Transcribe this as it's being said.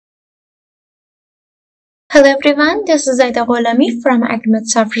Hello everyone, this is Aida Gholami from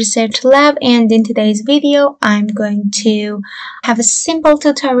Agrimet Research Lab, and in today's video I'm going to have a simple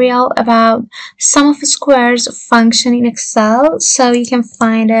tutorial about sum of squares function in Excel. So you can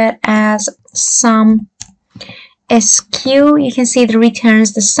find it as SUMSQ. You can see it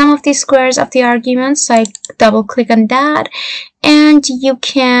returns the sum of the squares of the arguments, so I double click on that, and you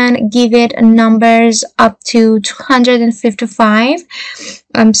can give it numbers up to 255.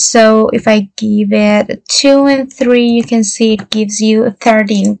 So if I give it 2 and 3, you can see it gives you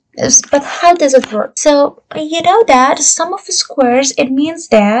 13. But how does it work? So you know that sum of squares, it means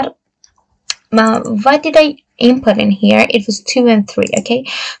that what did I input in here? It was 2 and 3. Okay,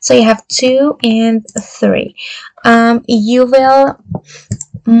 so you have 2 and 3. You will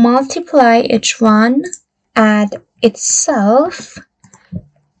multiply each one, add itself,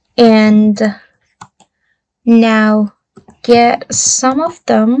 and now get sum of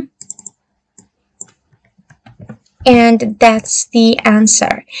them, and that's the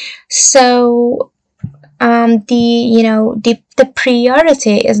answer. So the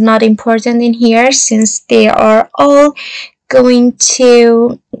priority is not important in here, since they are all going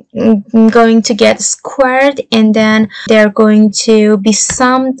to get squared, and then they're going to be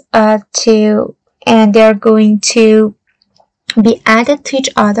summed and they're going to be added to each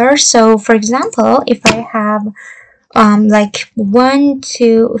other. So for example, if I have like 1,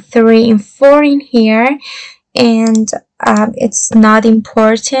 2, 3, and 4 in here, and it's not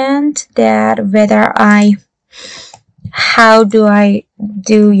important that how do I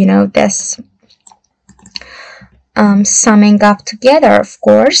do this summing up together, of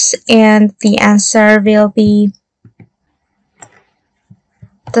course, and the answer will be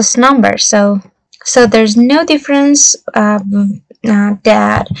this number. So there's no difference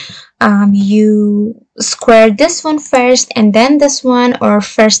that you square this one first and then this one, or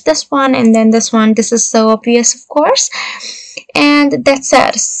first this one and then this one. This is so obvious, of course, and that's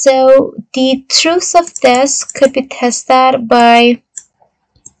it. So the truth of this could be tested by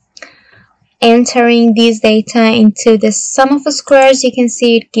entering these data into the sum of squares. You can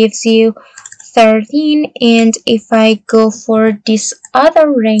see it gives you 13, and if I go for this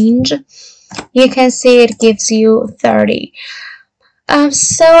other range, you can see it gives you 30.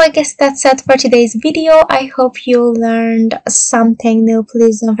 So I guess that's it for today's video. I hope you learned something new.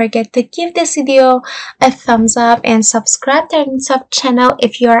 Please don't forget to give this video a thumbs up and subscribe to our sub channel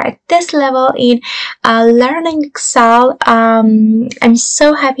if you are at this level in learning Excel. I'm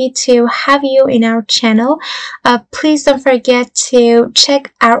so happy to have you in our channel. Please don't forget to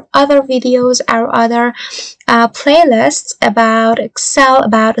check our other videos, our other playlists about Excel,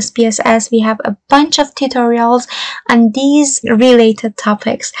 about SPSS. We have a bunch of tutorials on these related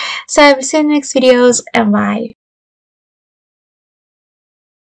topics. So I will see you in the next videos, and bye.